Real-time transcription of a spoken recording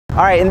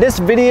All right, in this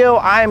video,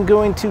 I'm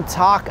going to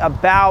talk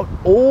about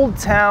Old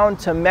Town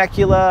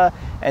Temecula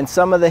and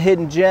some of the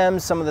hidden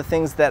gems, some of the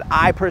things that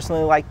I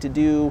personally like to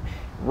do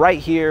right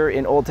here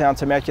in Old Town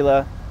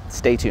Temecula.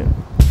 Stay tuned.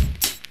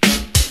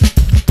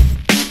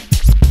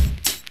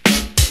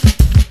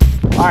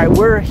 All right,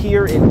 we're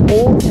here in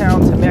Old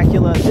Town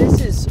Temecula.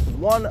 This is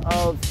one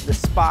of the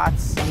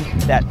spots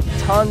that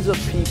tons of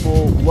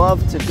people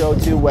love to go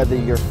to, whether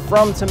you're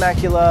from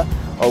Temecula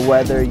or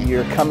whether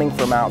you're coming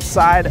from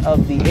outside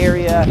of the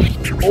area.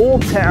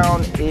 Old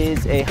Town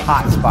is a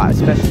hot spot,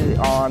 especially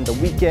on the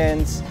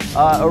weekends,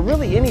 or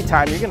really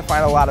anytime. You're gonna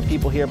find a lot of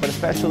people here, but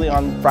especially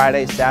on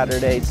Friday,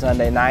 Saturday,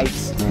 Sunday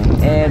nights.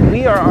 And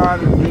we are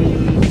on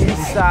the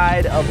east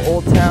side of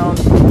Old Town.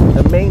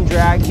 The main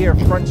drag here,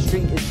 Front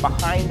Street, is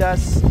behind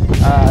us,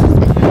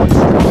 one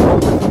street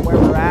over from where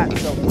we're at.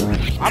 So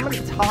I'm going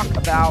to talk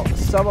about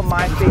some of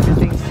my favorite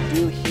things to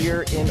do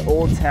here in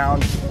Old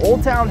Town.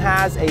 Old Town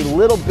has a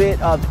little bit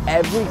of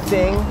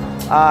everything.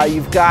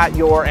 You've got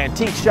your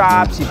antique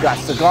shops, you've got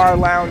cigar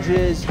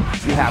lounges,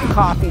 you have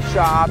coffee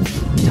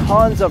shops,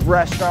 tons of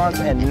restaurants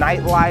and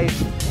nightlife.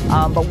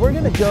 But we're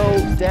gonna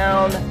go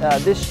down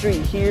this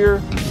street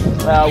here.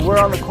 We're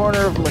on the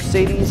corner of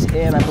Mercedes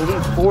and I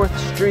believe 4th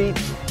Street.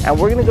 And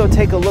we're gonna go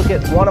take a look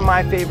at one of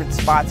my favorite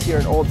spots here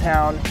in Old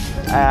Town.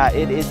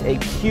 It is a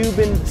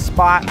Cuban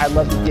spot. I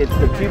love to get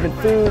the Cuban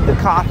food, the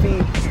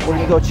coffee. We're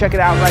gonna go check it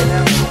out right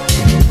now.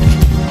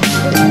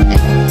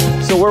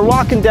 So we're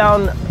walking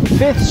down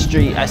 5th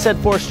Street. I said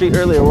 4th Street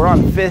earlier, we're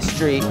on 5th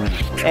Street.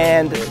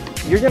 And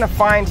you're gonna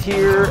find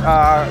here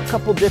a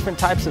couple different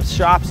types of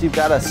shops. You've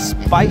got a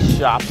spice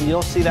shop, you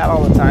don't see that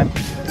all the time.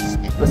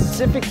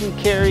 Specifically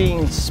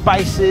carrying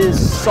spices,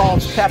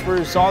 salts,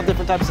 peppers, all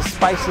different types of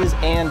spices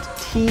and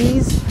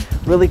teas.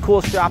 Really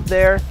cool shop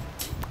there.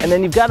 And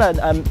then you've got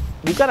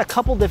we've got a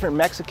couple different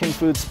Mexican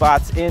food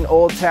spots in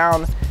Old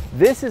Town.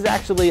 This is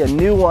actually a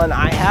new one.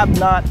 I have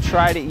not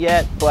tried it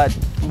yet, but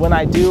when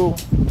I do,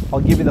 I'll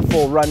give you the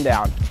full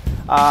rundown.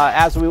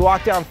 As we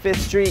walk down 5th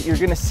Street, you're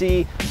gonna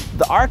see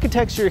the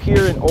architecture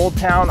here in Old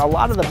Town. A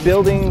lot of the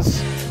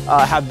buildings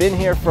have been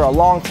here for a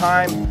long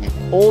time.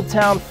 Old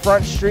Town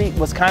Front Street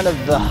was kind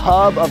of the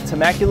hub of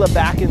Temecula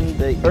back in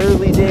the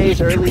early days,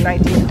 early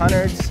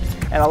 1900s.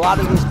 And a lot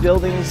of these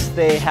buildings,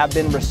 they have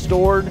been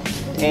restored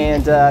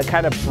and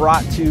kind of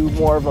brought to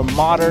more of a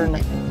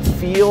modern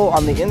feel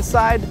on the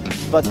inside.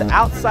 But the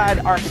outside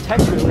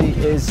architecturally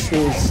is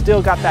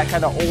still got that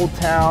kind of Old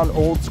Town,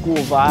 old school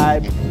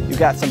vibe. You've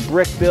got some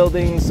brick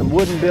buildings, some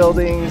wooden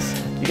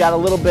buildings. You got a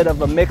little bit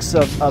of a mix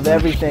of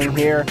everything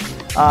here.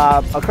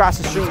 Across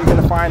the street, you're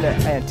gonna find an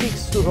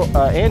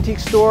antique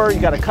store. You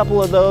got a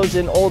couple of those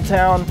in Old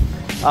Town.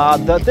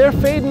 They're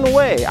fading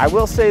away. I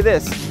will say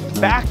this,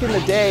 back in the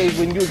day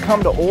when you would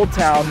come to Old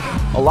Town,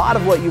 a lot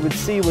of what you would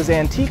see was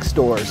antique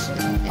stores.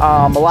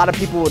 A lot of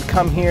people would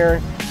come here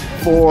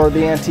for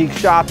the antique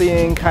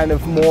shopping, kind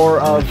of more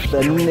of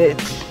the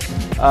niche,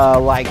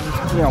 like,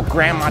 you know,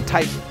 grandma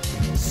type,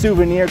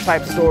 souvenir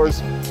type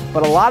stores.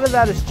 But a lot of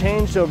that has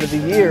changed over the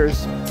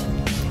years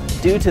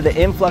due to the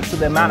influx of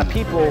the amount of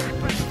people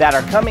that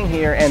are coming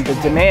here and the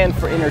demand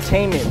for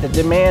entertainment, the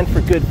demand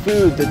for good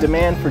food, the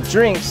demand for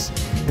drinks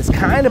has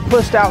kind of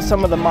pushed out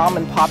some of the mom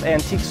and pop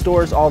antique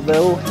stores,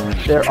 although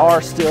there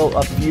are still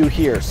a few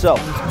here. So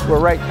we're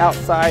right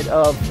outside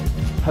of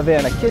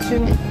Havana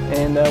Kitchen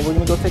and we're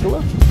gonna go take a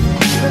look.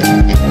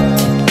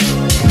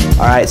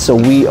 All right, so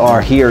we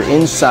are here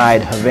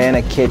inside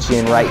Havana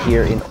Kitchen right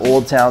here in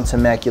Old Town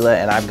Temecula,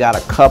 and I've got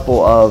a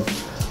couple of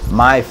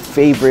my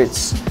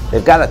favorites.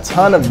 They've got a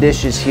ton of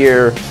dishes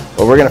here,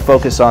 but we're gonna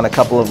focus on a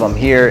couple of them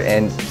here.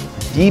 And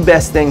the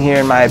best thing here,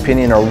 in my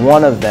opinion, or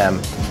one of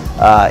them,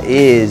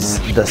 is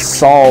the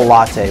Sal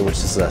Latte, which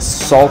is a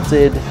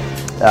salted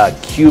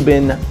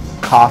Cuban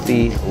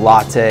coffee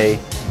latte.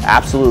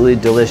 Absolutely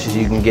delicious.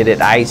 You can get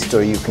it iced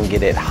or you can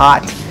get it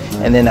hot.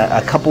 And then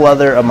a couple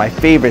other of my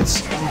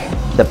favorites.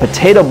 The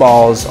potato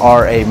balls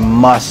are a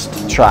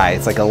must try.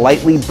 It's like a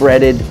lightly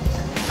breaded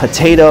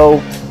potato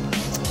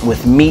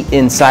with meat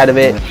inside of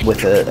it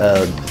with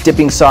a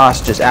dipping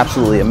sauce, just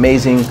absolutely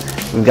amazing.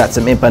 We've got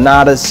some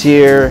empanadas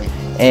here,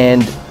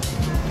 and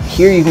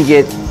here you can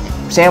get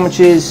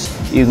sandwiches,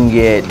 you can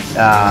get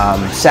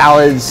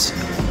salads.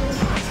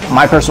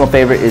 My personal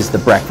favorite is the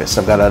breakfast.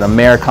 I've got an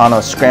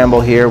Americano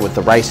scramble here with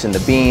the rice and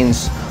the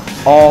beans.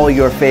 All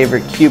your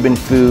favorite Cuban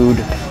food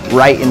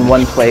right in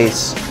one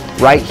place,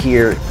 right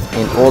here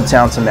in Old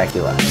Town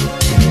Temecula.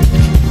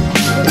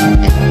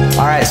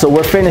 All right, so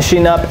we're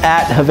finishing up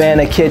at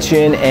Havana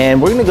Kitchen and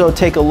we're gonna go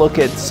take a look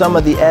at some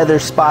of the other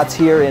spots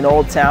here in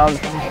Old Town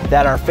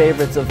that are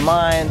favorites of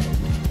mine.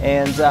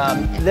 And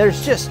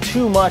there's just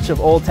too much of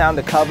Old Town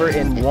to cover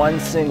in one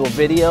single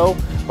video,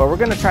 but we're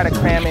gonna try to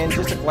cram in,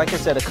 just like I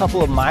said, a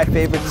couple of my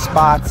favorite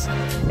spots.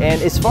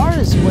 And as far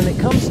as when it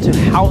comes to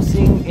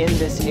housing in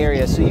this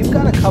area, so you've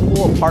got a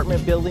couple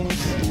apartment buildings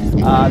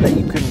that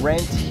you can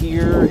rent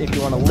here if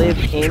you want to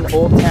live in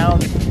Old Town.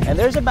 And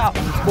there's about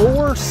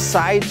 4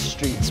 side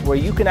streets where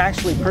you can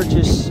actually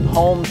purchase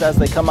homes as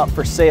they come up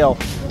for sale.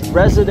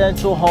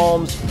 Residential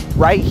homes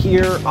right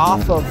here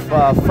off of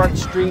Front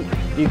Street.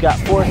 You've got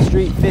 4th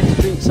Street, 5th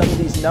Street, some of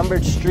these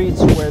numbered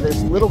streets where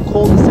there's little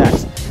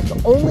cul-de-sacs.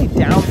 The only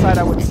downside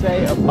I would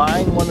say of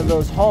buying one of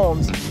those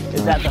homes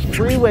is that the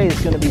freeway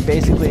is going to be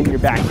basically in your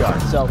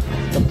backyard. So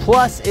the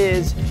plus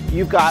is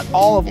you've got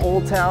all of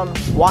Old Town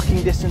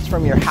walking distance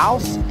from your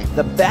house.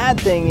 The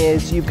bad thing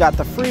is you've got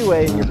the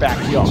freeway in your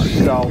backyard.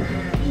 So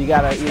you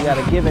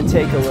gotta give and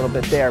take a little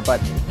bit there. But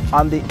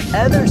on the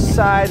other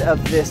side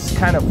of this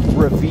kind of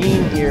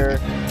ravine here,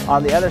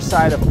 on the other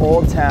side of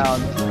Old Town,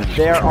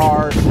 there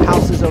are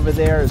houses over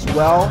there as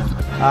well.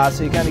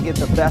 So you kind of get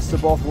the best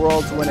of both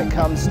worlds when it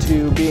comes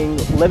to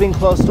living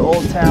close to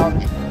Old Town,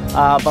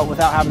 but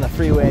without having the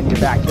freeway in your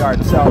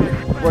backyard. So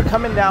we're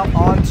coming down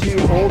onto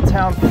Old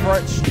Town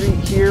Front Street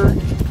here.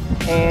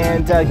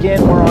 And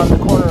again, we're on the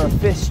corner of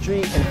 5th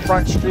Street and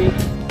Front Street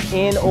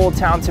in Old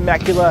Town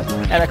Temecula.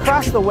 And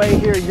across the way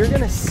here, you're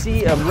gonna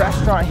see a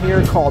restaurant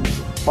here called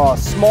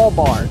Small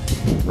Barn,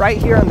 right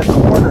here on the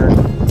corner.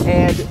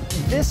 And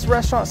this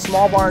restaurant,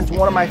 Small Barn, is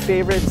one of my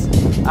favorites.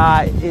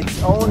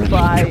 It's owned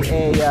by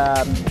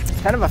a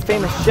kind of a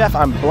famous chef.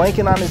 I'm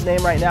blanking on his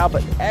name right now,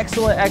 but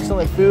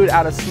excellent food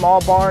out of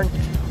Small Barn.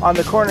 On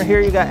the corner here,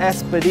 you got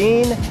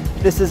Espadine.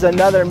 This is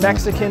another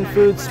Mexican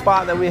food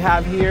spot that we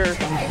have here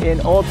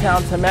in Old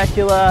Town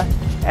Temecula.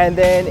 And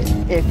then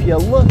if you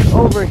look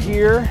over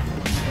here,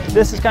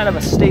 this is kind of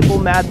a staple.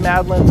 Mad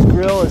Madeline's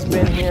Grill has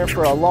been here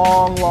for a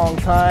long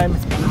time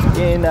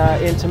in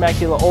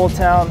Temecula, Old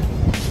Town.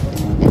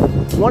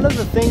 One of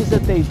the things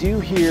that they do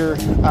here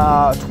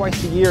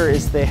twice a year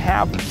is they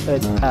have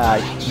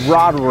a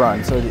rod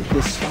run. So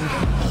this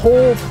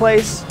whole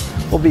place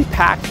will be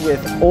packed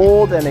with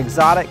old and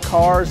exotic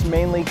cars,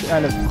 mainly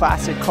kind of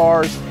classic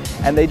cars.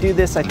 And they do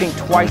this, I think,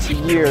 twice a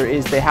year,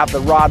 is they have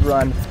the rod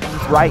run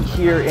right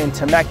here in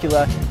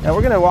Temecula. And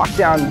we're gonna walk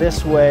down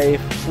this way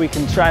if we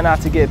can try not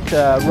to get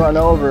run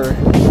over.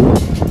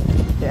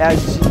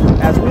 As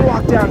we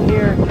walk down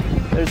here,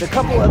 there's a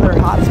couple other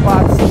hot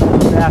spots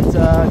that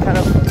kind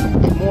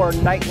of more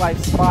nightlife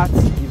spots.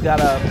 You've got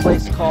a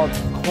place called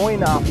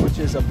Coin Op, which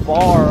is a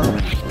bar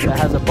that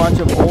has a bunch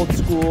of old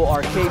school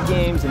arcade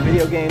games and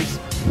video games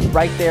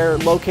right there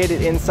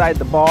located inside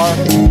the bar.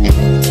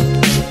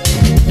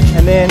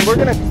 And then we're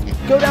gonna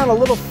go down a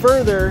little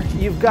further.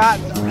 You've got,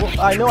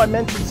 I know I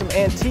mentioned some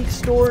antique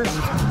stores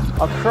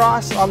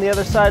across on the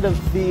other side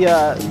of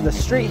the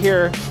street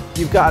here.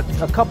 You've got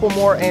a couple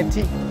more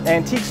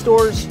antique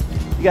stores.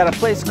 You got a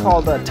place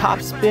called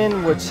Top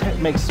Spin, which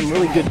makes some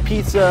really good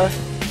pizza,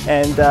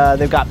 and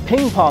they've got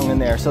ping pong in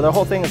there. So the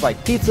whole thing is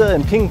like pizza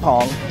and ping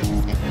pong.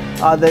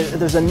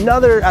 There's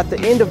another at the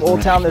end of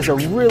Old Town. There's a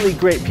really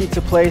great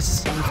pizza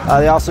place.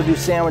 They also do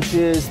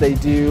sandwiches. They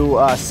do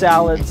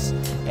salads.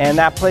 And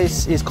that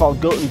place is called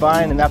Goat and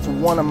Vine, and that's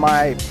one of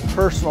my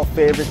personal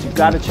favorites. You've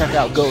got to check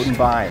out Goat and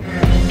Vine.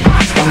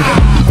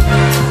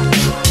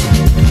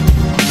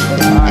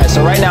 All right,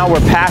 so right now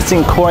we're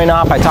passing Coin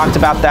Op. I talked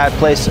about that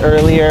place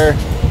earlier.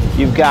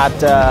 You've got,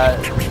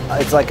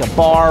 it's like a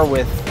bar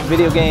with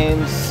video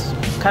games,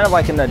 kind of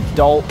like an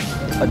adult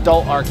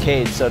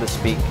arcade, so to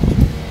speak.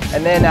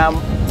 And then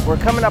we're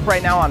coming up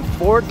right now on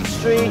 4th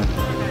Street.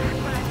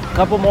 A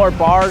couple more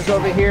bars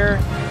over here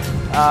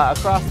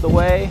across the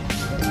way.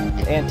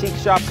 Antique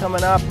shop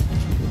coming up.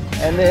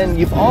 And then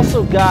you've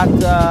also got,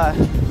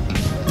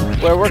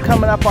 where we're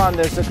coming up on,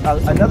 there's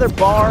another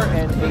bar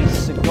and a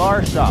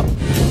cigar shop.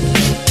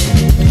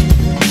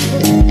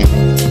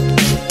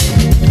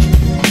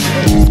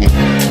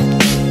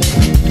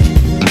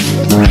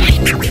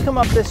 Come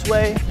up this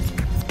way.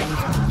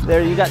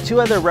 There you got two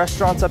other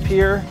restaurants up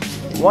here.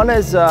 One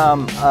is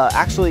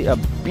actually a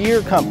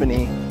beer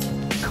company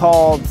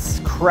called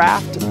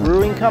Craft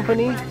Brewing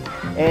Company.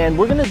 And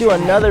we're gonna do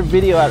another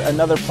video at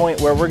another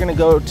point where we're gonna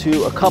go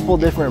to a couple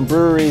different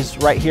breweries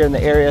right here in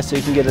the area so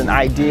you can get an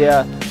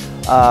idea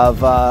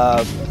of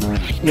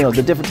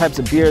the different types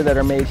of beer that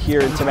are made here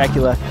in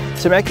Temecula.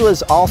 Temecula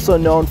is also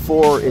known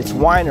for its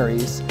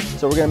wineries.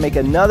 So we're gonna make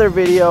another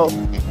video,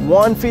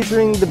 one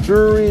featuring the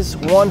breweries,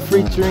 one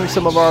featuring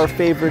some of our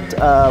favorite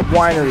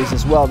wineries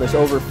as well. There's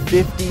over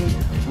 50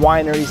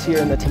 wineries here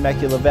in the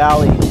Temecula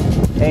Valley.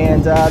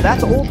 And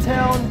that's Old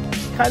Town,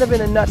 kind of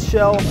in a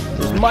nutshell.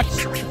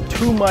 There's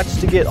too much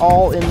to get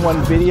all in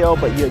one video,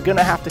 but you're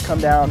gonna have to come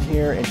down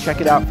here and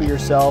check it out for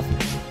yourself.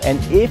 And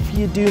if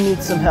you do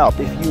need some help,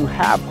 if you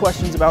have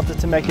questions about the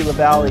Temecula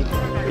Valley,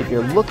 if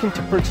you're looking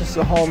to purchase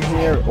a home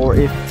here, or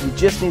if you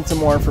just need some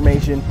more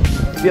information,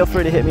 feel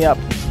free to hit me up.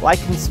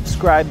 Like and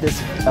subscribe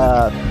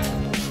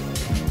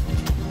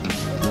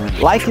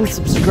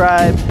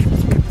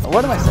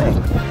what am I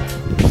saying?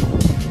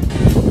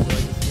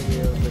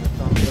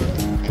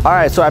 All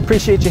right, so I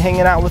appreciate you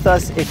hanging out with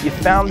us. If you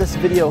found this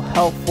video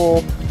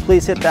helpful,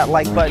 please hit that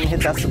like button,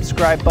 hit that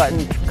subscribe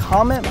button,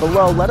 comment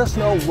below, let us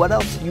know what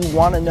else you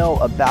want to know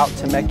about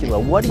Temecula.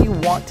 What do you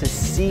want to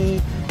see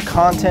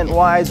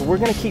content-wise? We're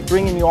going to keep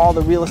bringing you all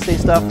the real estate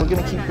stuff. We're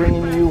going to keep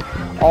bringing you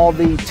all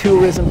the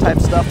tourism type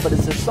stuff, but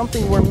is there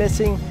something we're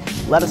missing?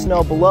 Let us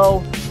know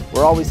below.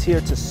 We're always here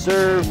to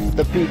serve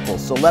the people,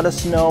 so let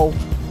us know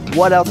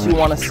what else you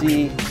want to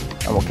see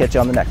and we'll catch you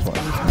on the next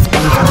one.